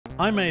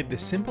I made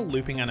this simple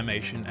looping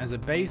animation as a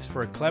base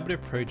for a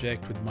collaborative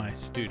project with my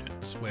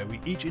students, where we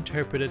each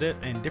interpreted it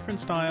in different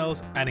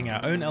styles, adding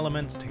our own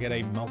elements to get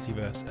a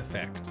multiverse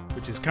effect,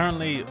 which is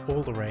currently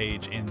all the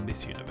rage in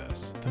this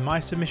universe. For my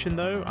submission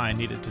though, I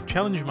needed to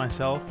challenge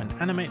myself and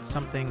animate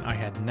something I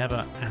had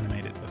never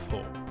animated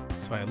before,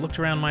 so I looked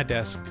around my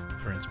desk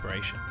for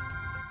inspiration.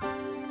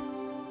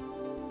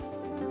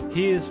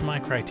 Here's my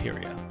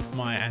criteria.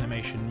 My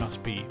animation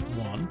must be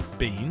 1.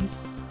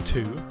 Beans,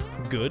 2.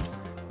 Good,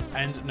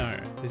 and no,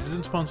 this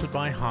isn't sponsored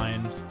by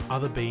Heinz,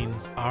 other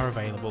beans are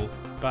available,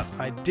 but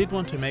I did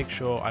want to make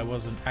sure I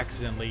wasn't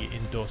accidentally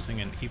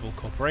endorsing an evil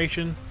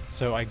corporation,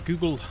 so I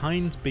googled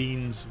Heinz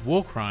beans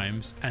war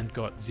crimes and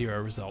got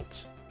 0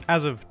 results,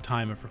 as of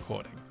time of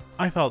recording.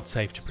 I felt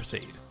safe to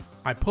proceed.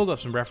 I pulled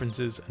up some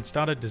references and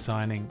started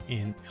designing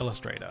in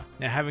Illustrator.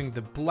 Now, having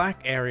the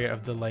black area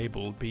of the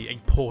label be a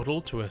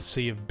portal to a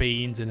sea of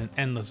beans in an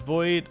endless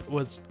void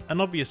was an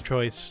obvious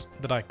choice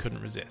that I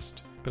couldn't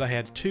resist. But I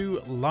had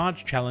 2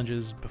 large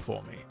challenges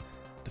before me.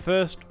 The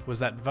first was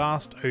that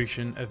vast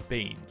ocean of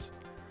beans.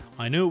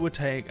 I knew it would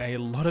take a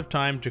lot of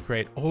time to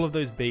create all of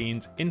those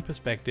beans in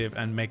perspective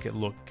and make it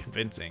look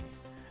convincing,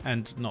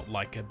 and not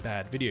like a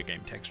bad video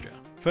game texture.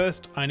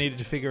 First, I needed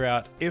to figure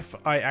out if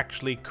I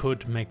actually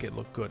could make it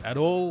look good at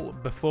all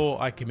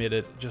before I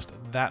committed just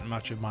that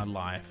much of my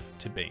life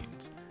to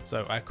beans.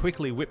 So I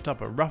quickly whipped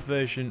up a rough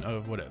version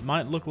of what it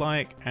might look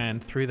like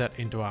and threw that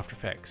into After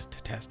Effects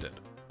to test it.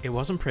 It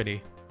wasn't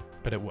pretty,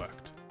 but it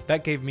worked.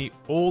 That gave me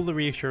all the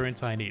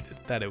reassurance I needed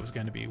that it was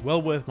going to be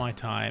well worth my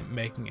time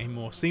making a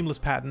more seamless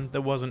pattern that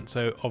wasn't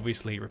so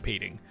obviously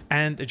repeating,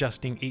 and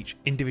adjusting each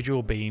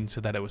individual bean so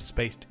that it was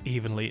spaced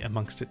evenly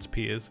amongst its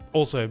peers,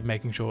 also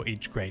making sure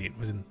each gradient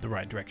was in the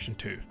right direction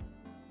too.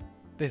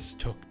 This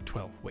took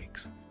 12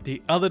 weeks.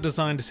 The other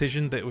design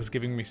decision that was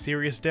giving me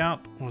serious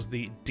doubt was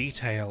the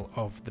detail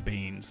of the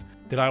beans.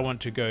 Did I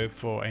want to go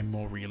for a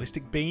more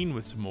realistic bean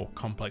with some more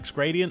complex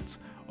gradients,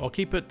 or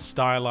keep it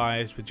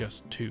stylized with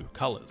just 2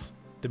 colors?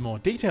 The more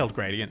detailed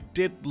gradient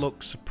did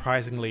look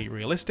surprisingly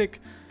realistic,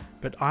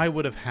 but I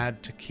would have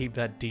had to keep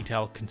that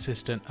detail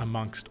consistent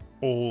amongst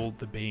all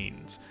the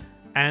beans,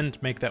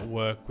 and make that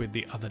work with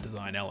the other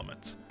design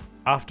elements.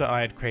 After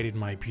I had created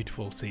my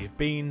beautiful sea of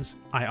beans,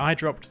 I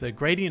eyedropped the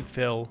gradient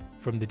fill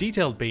from the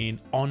detailed bean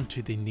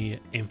onto the near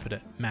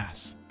infinite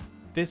mass.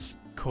 This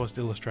caused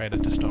Illustrator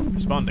to stop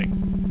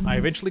responding. I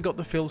eventually got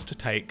the fills to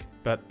take,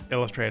 but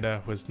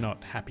Illustrator was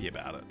not happy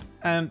about it,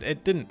 and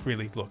it didn't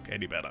really look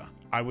any better.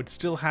 I would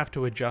still have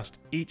to adjust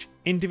each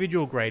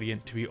individual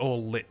gradient to be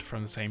all lit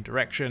from the same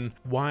direction,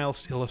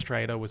 whilst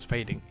Illustrator was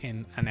fading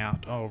in and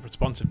out of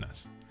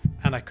responsiveness.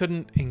 And I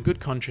couldn't, in good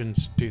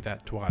conscience, do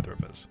that to either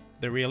of us.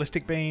 The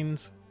realistic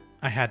beans,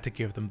 I had to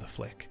give them the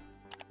flick.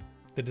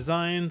 The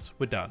designs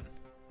were done.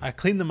 I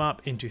cleaned them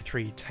up into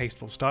 3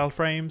 tasteful style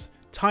frames,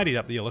 tidied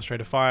up the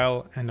Illustrator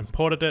file, and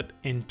imported it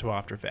into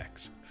After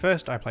Effects.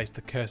 First, I placed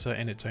the cursor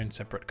in its own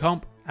separate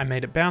comp, and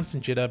made it bounce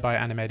and jitter by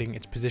animating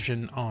its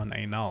position on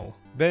a null.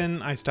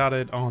 Then I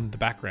started on the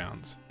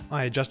backgrounds.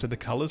 I adjusted the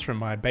colors from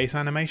my base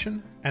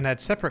animation, and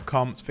had separate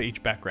comps for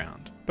each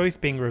background,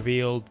 both being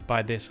revealed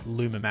by this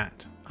Luma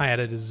matte. I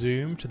added a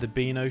zoom to the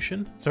bean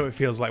ocean, so it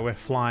feels like we're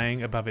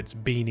flying above its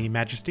beanie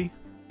majesty.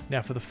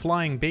 Now for the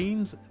flying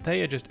beans,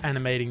 they are just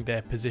animating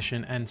their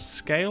position and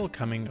scale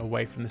coming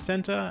away from the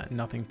center,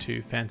 nothing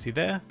too fancy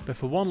there. But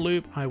for one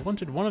loop, I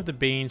wanted one of the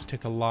beans to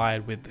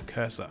collide with the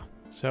cursor.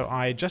 So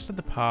I adjusted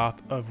the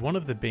path of one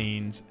of the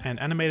beans and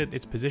animated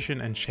its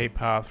position and shape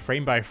path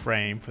frame by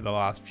frame for the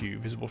last few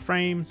visible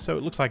frames, so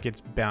it looks like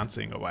it's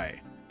bouncing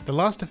away. The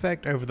last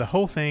effect over the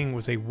whole thing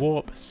was a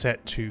warp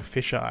set to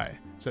fisheye,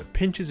 so it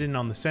pinches in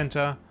on the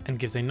center and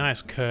gives a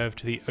nice curve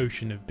to the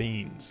ocean of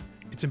beans.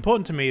 It's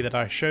important to me that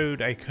I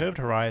showed a curved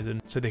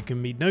horizon so there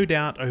can be no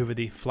doubt over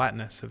the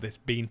flatness of this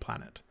bean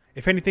planet.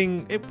 If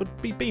anything, it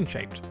would be bean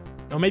shaped,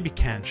 or maybe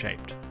can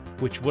shaped,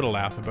 which would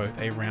allow for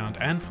both a round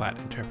and flat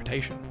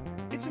interpretation.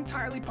 It's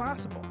entirely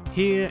possible.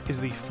 Here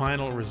is the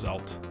final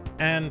result,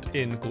 and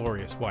in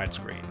glorious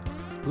widescreen.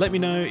 Let me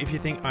know if you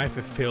think I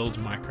fulfilled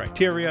my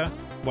criteria,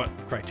 what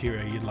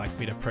criteria you'd like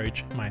me to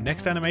approach my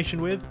next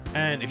animation with,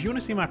 and if you want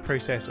to see my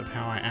process of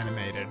how I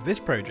animated this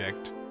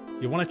project,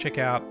 you'll want to check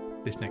out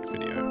this next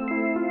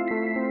video.